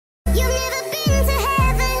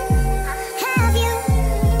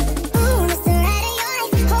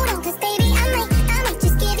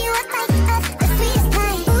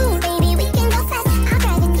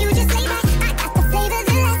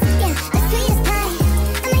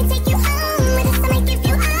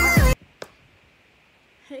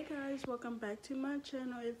back to my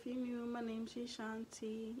channel. If you're new, my name's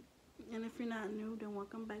Eshanti, and if you're not new, then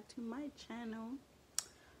welcome back to my channel.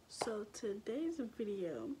 So today's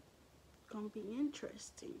video gonna be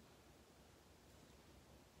interesting.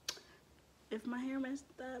 If my hair messed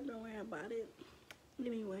up, don't worry about it.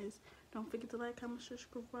 Anyways, don't forget to like, comment,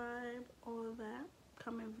 subscribe, all of that.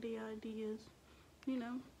 Comment video ideas, you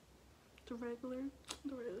know, the regular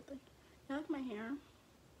thing. You like my hair?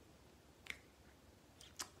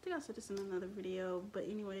 I think I said this in another video, but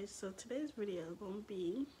anyways, so today's video is gonna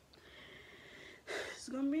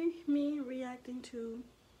be me reacting to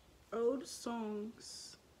old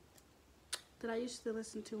songs that I used to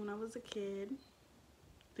listen to when I was a kid.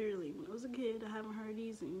 Literally, when I was a kid, I haven't heard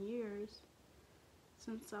these in years,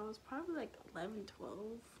 since I was probably like 11, 12.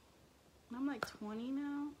 And I'm like 20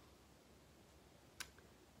 now.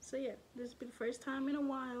 So yeah, this will be the first time in a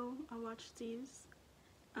while I watched these.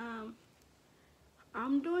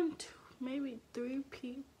 I'm doing three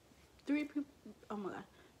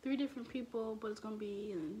different people, but it's gonna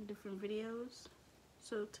be in different videos.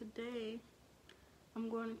 So today I'm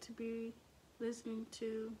going to be listening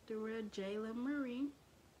to the real Jayla Marie.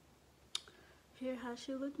 Hear how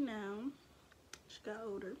she look now. She got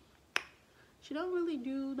older. She don't really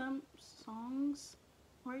do them songs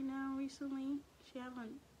right now recently. She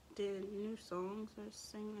haven't did new songs or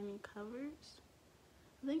sing any covers.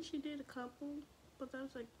 I think she did a couple, but that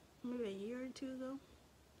was like maybe a year or two ago.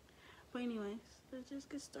 But anyways, let's just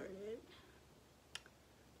get started.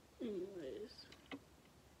 Anyways.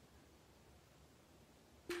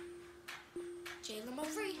 Jayla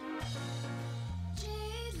Marie.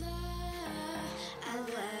 Jayla, I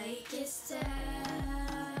like your style.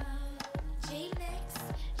 Jahnese.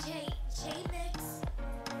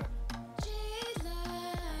 Jayla,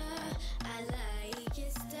 I like your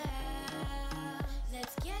style.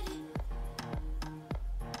 Let's get it.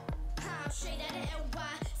 I'm straight out of NY,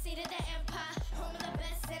 state of the empire, home of the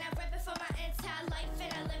best, and I rep it for my entire life,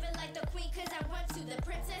 and I live it like the queen, cause I want to. The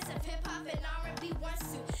princess of hip-hop and R&B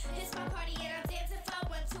wants to. It's my party and I dance if I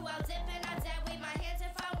want to. I'll dip and I'll dab, wave my hands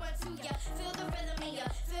if I want to. Yeah, feel the rhythm and yeah,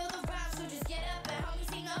 feel the rhyme, so just get up and help me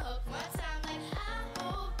sing a hook one time. Like, I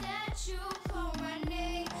hope that you call my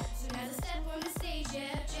name soon as I step on the stage,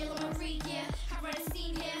 yeah. Jayla Marie, yeah, I run a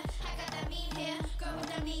scene, yeah. I got that mean hair, girl with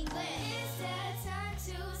that mean glare. It's that time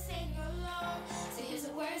to sing along, so here's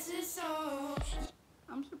the words to the song.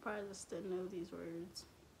 I'm surprised I still know these words.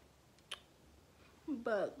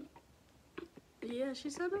 But yeah, she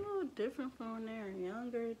sounded a little different from when they were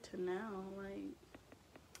younger to now. Like,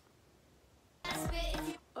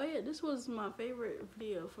 oh yeah, this was my favorite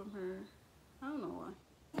video from her. I don't know why.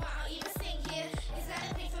 I'll even sing here. It's not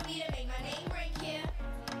a thing for me to make my name ring here.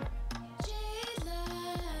 Jayla,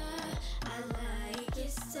 I like your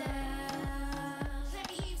style. Let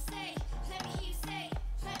me hear you say, let me hear you say,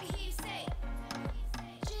 let me hear you say.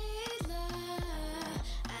 Jayla,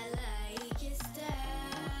 I like your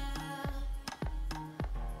style.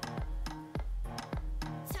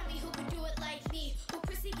 Tell me who can do it like me. Who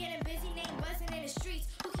prissy getting busy, name buzzing in the streets.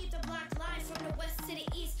 Who keep the block live from the west to the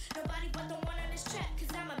east. Nobody but the one on this track,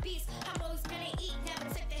 cause I'm a beast. I'm always gonna eat, never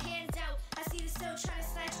take the hands out. I see the still trying to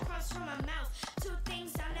snatch crumbs from my mouth. Two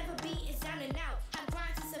things I'll never be is down and out. I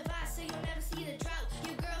grind to survive, so you'll never see the drought.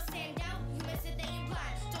 You girls stand out, you miss it, then you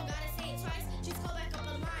blind. Don't gotta say it twice, just go back up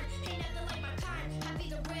the line. Ain't nothing like my kind, I be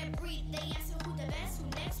the rare breed. They asking who the best, who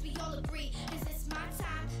next, we all agree. Is this my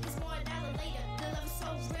time? It's more a dollar later. The love is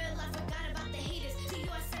so real, I forgot about the haters. To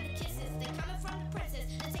you I send the kisses, they coming from the princess.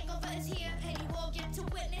 The takeover is here, and you all get to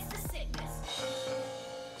witness the sickness.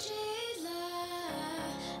 Jayla,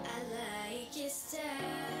 I like your style.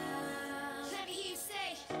 Let me hear you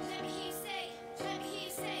say, let me hear you say, let me hear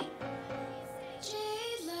you say.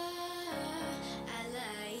 Jayla, I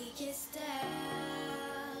like your style.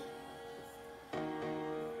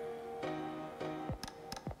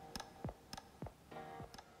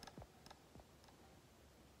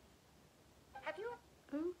 Have you?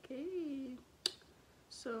 Okay,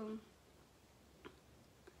 so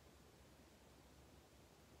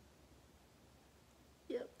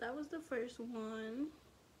yep, that was the first one.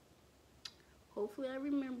 Hopefully I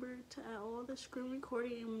remember to add all the screen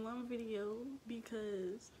recording in one video,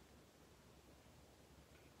 because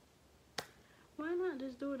why not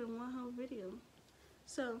just do it in one whole video?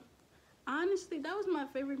 So honestly, that was my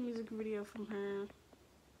favorite music video from her.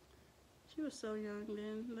 She was so young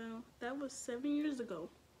then, though. That was 7 years ago.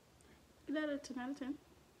 Give that a 10 out of 10.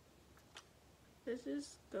 Let's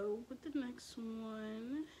just go with the next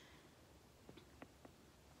one.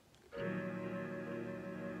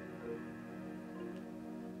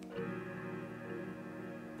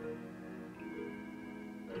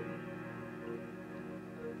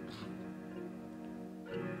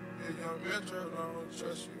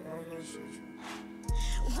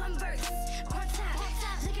 One verse, on top.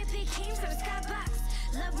 Look at big games from the skybox.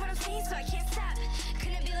 Love what I'm saying, so I can't stop.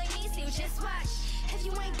 Couldn't be like me, so you just watch. If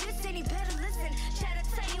you ain't this, then you better listen. Try to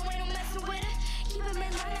tell you ain't no messing with it. Keep him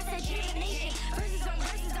in line, I said Jahnese. Verses on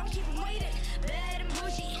verses, don't keep him waiting. Bad and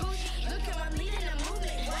bougie. Look how I'm leading the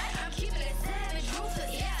movement. What? I'm keeping it savage,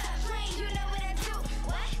 ruthless. Yeah. Playing, you know what I do.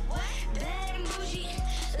 What? Bad and bougie.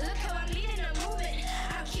 Look how I'm leading the movement.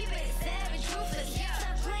 I'm keeping it savage, ruthless. Yeah.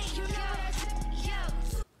 Stop playing, you know what I do. Yo.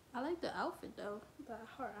 I like the outfit though.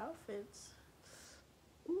 Her outfits.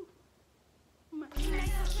 Ooh. My I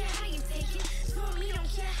don't care how you take it. Screw me, don't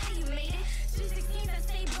care how you made it. Sweet 16s, I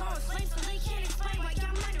stay born. Flame, so they can't explain why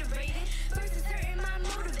I'm underrated. Versus hurting my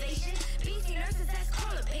motivation. BC nurses, that's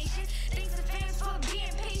call a patient. Thanks to fans for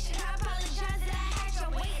being patient. I apologize that I had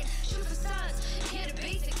y'all waiting. Shoot for stars, yeah, the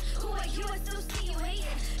basics. Who are you? I still see you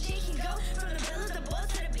hating. Jake can go from the villas, the balls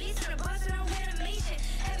to the beast. On the bus, and I'm animation.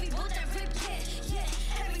 Every bolt that rip hit, yeah.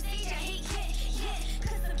 Every stage I hate hit, yeah.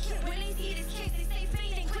 Cause some kid, when they see this kick, they stay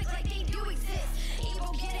fading quick like they do exist.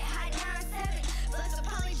 Evil get it, high 9-7. Plus the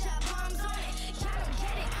poly drop bombs on it. Y'all don't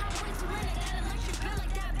get it, I'm going to win it. That electric bill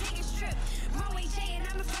like that biggest trip. Runway J and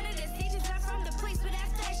I'm in front of the stages. I'm from the place where that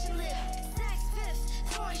fashion live. Sacks, fifths,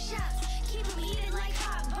 throwing shots. Keep them heated like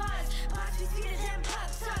hot bars. Box me sweeter than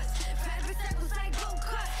pop tarts. Private circles like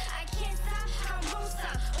go-karts. I can't stop, I won't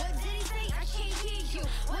stop. What did he say? I can't hear you.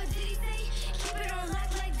 What did he say? Keep it on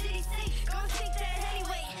lock like did he say? Gon' take that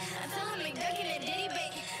anyway. Until I'm McDuckin' and Diddy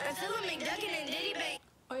bait. Until I'm McDuckin' and Diddy bait.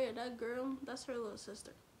 Oh yeah, that girl, that's her little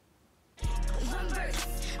sister. One verse,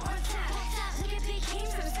 on top. Look at big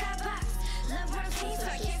games from the skybox. Love what I'm saying, so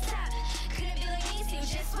I can't stop. Couldn't be like me, so you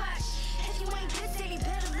just watch. If you ain't this, then you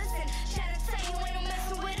better listen. Try to tell you ain't no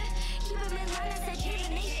messing with it. Keep him in line, I said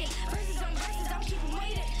Jahnese. Verses on verses, don't keep him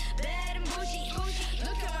waiting. Bad and bougie.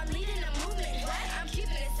 Look how I'm leading the movement. What? I'm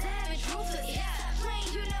keeping it savage, ruthless. Yeah.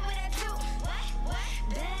 Playing, you know what I do. What?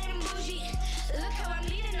 Bad and bougie. Look how I'm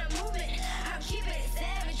leading the movement. I'm keeping it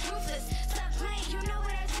savage, ruthless. Stop playing, you know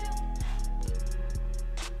what I do.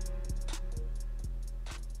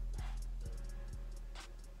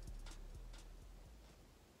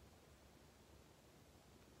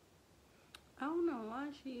 I don't know why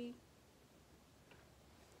she.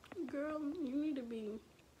 Girl, you need to be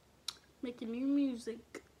making new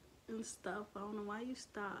music and stuff. I don't know why you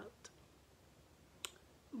stopped.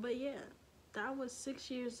 But yeah, that was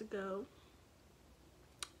 6 years ago.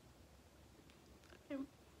 Okay.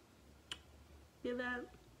 Yeah, that.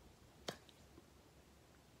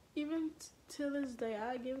 Even to this day,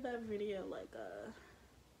 I give that video like a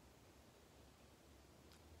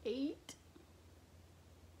 8.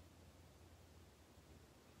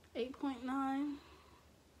 8.9.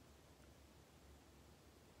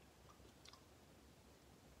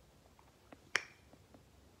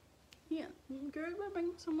 Yeah, girl, better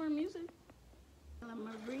bring some more music. Let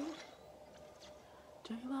me read.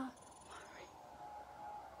 Jayla Marie.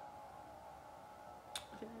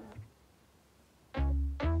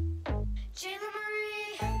 Jayla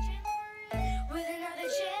Marie, with another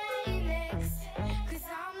J next, 'cause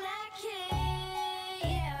I'm that kid,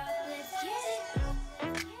 yeah, let's get it.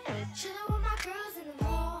 Chillin' with my girls in the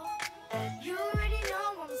mall, you already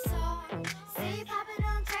know I'm a star. Say pop it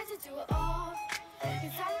on, try to do it all,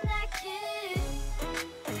 'cause I'm that kid.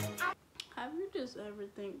 Have you just ever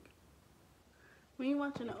think, when you're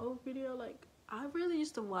watching an old video, like, I really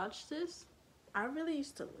used to watch this, I really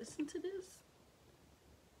used to listen to this,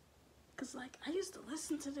 because, like, I used to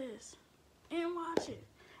listen to this, and watch it,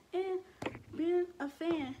 and being a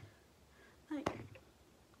fan, like,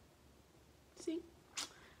 see,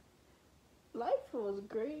 life was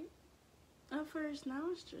great at first, now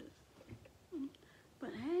it's just,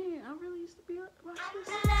 but hey, I really used to be watching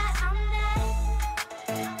this.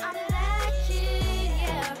 I'm that kid,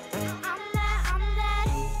 yeah. I'm that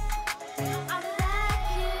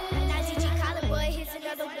kid. Now DJ Khaled, boy, here's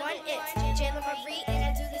another one. It's Jayla Marie, and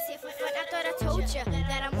I do this here for fun. I thought I told you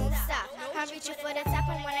that I won't stop. I'm reaching for the top,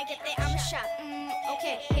 and when I get there, I'm shot.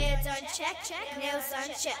 Okay, hair done, check, nails done,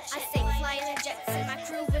 check. I say flying in jets, and my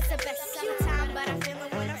crew is the best. Summertime, but I'm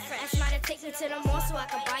feeling when I'm fresh. Ask mine to take me to the mall so I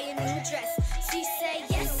can buy a new dress. She said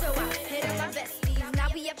yes, so I hit her my best. Now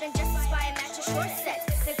we up in just inspired matching short sets.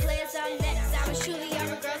 The players on net, I'm truly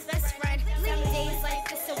our girl's best friend. Some days like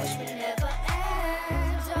this, I wish would never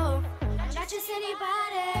end. Oh, I'm not just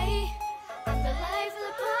anybody, I'm the life of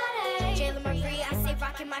the party. Jayla Marie, I say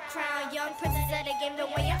rocking my crown. Young princess of the game, the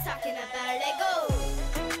way I'm talking about. Let go.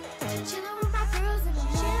 Chillin' with my girls in the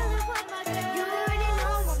mall. You already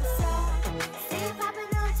know I'm a star. Say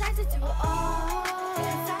poppin' on time to do it all.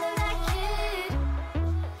 'Cause I'm that kid.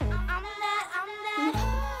 I'm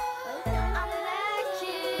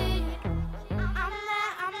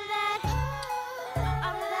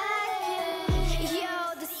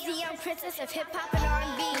goddess of hip hop and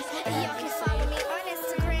R&B. And y'all can follow me on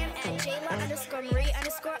Instagram at Jayla_Marie___.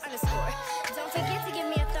 Don't forget to give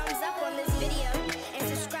me a thumbs up on this video and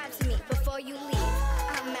subscribe to me before you leave.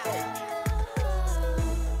 I'm out.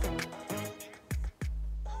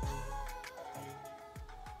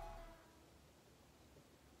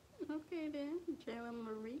 Okay then, Jayla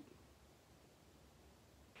Marie.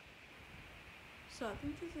 So I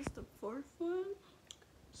think this is the 4th one.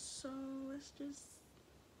 So let's just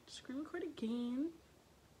screen record again.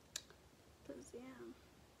 Cause yeah.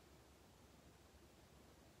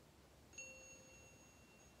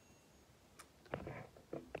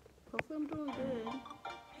 Hopefully I'm doing good.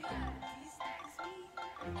 You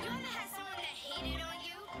ever had someone that hated on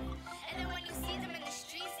you? And then when you see them in the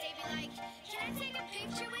streets, they be like, can I take a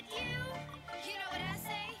picture with you? You know what I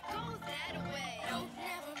say? Go that way. No,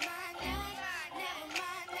 never mind now. Never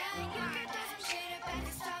mind now. You can throw some shit up at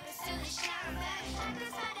the start, but still it shine back. Like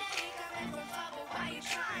this one that ain't coming from far, but why you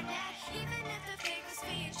trying that? Even if the fake was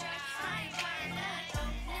for your trash, I ain't buying that. No,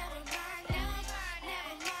 never mind now.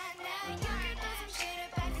 Never mind now. You can throw some shit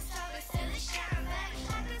up at the start, but still it shine back.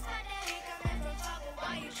 Like this one that ain't coming from far, but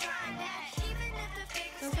why you trying that? Even if the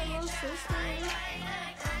fake was for your trash, I ain't buying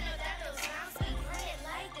that. I know that those rounds be red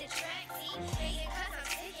like the track team. Hating 'cause I'm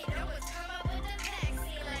sick, you know it's come up with the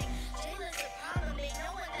vaccine. Like Jayla's a problem, ain't no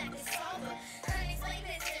one that can solve her. Unexplained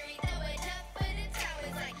mystery, throw it up for the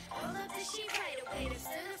towers. Like all up the sheet right away, them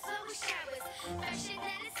still the flow with showers. Fashion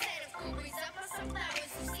and incentive, cool breeze up on some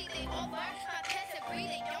flowers. You see they all bark, my pets agree,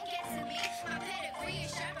 they don't get to me. My pedigree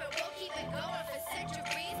is sharp, but we'll keep it going for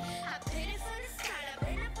centuries. I put it for the start, I've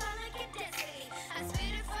been up all like a destiny. I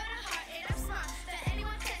spit it for the heart, and I'm smart. For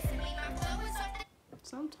anyone testing me, my flow is off the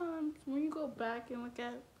Sometimes when you go back and look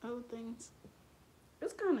at other things,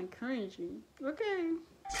 it's kind of cringy. Okay.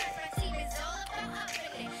 track. My team is all about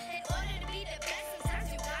upping it. In order to be the best, sometimes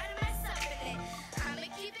you gotta mess up in it. I'ma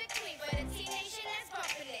keep it clean for the teenation that's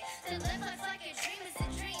bumping it. To live life like a dream is a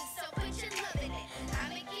dream, so put your love in it.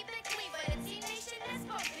 I'ma keep it clean for the teenation that's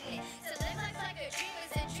bumping it. To live life like a dream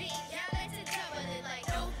is a dream. Y'all like to double it like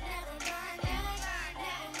no, never mind now.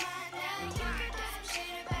 Never mind now. You can throw some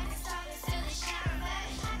shit up at the start, but still it shine back.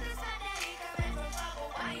 Like this one that ain't coming from far, but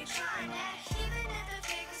why you trying that? Even if the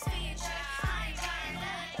fake was for your trash, I ain't buying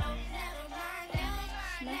that. No, never mind now.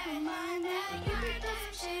 Never mind now. You can throw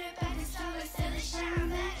some shit up at the start, but still it shine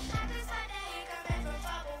back. Like this one that ain't coming from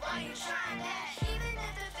far, but why you trying that? Even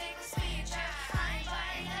if the fake was for your trash, I ain't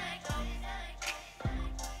buying that. No,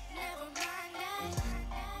 never mind now.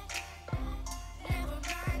 Never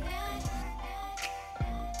mind now.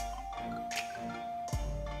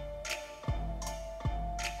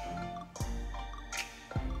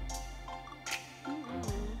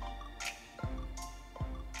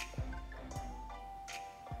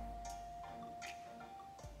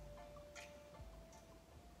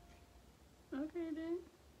 Okay then.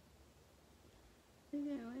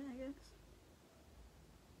 Anyway, I guess.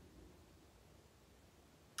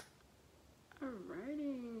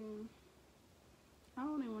 Alrighty. I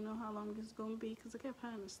don't even know how long this is gonna be because I kept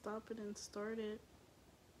having to stop it and start it.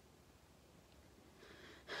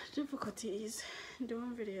 Difficulties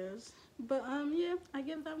doing videos. But yeah, I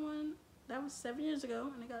give that one, that was 7 years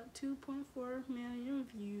ago and I got 2.4 million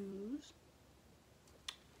views.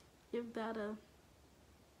 Give that a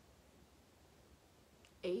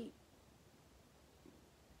 8.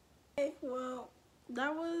 Okay, well,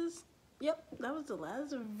 that was the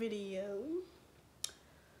last video.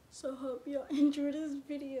 So hope y'all enjoyed this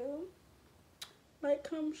video. Like,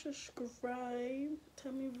 comment, subscribe.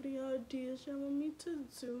 Tell me video ideas y'all want me to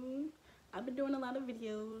do. I've been doing a lot of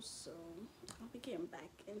videos, so I'll be getting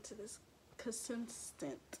back into this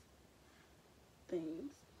consistent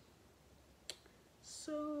things.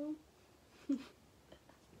 So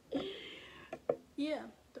yeah,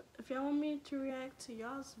 if y'all want me to react to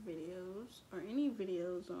y'all's videos or any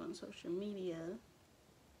videos on social media,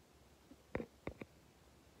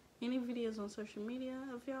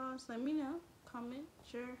 of y'all's, let me know. Comment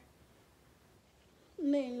your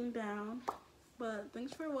name down. But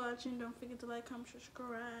thanks for watching. Don't forget to like, comment,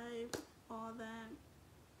 subscribe, all that.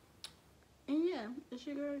 And yeah, it's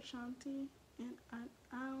your girl Eshanti, and I'm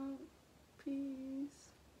out. Peace.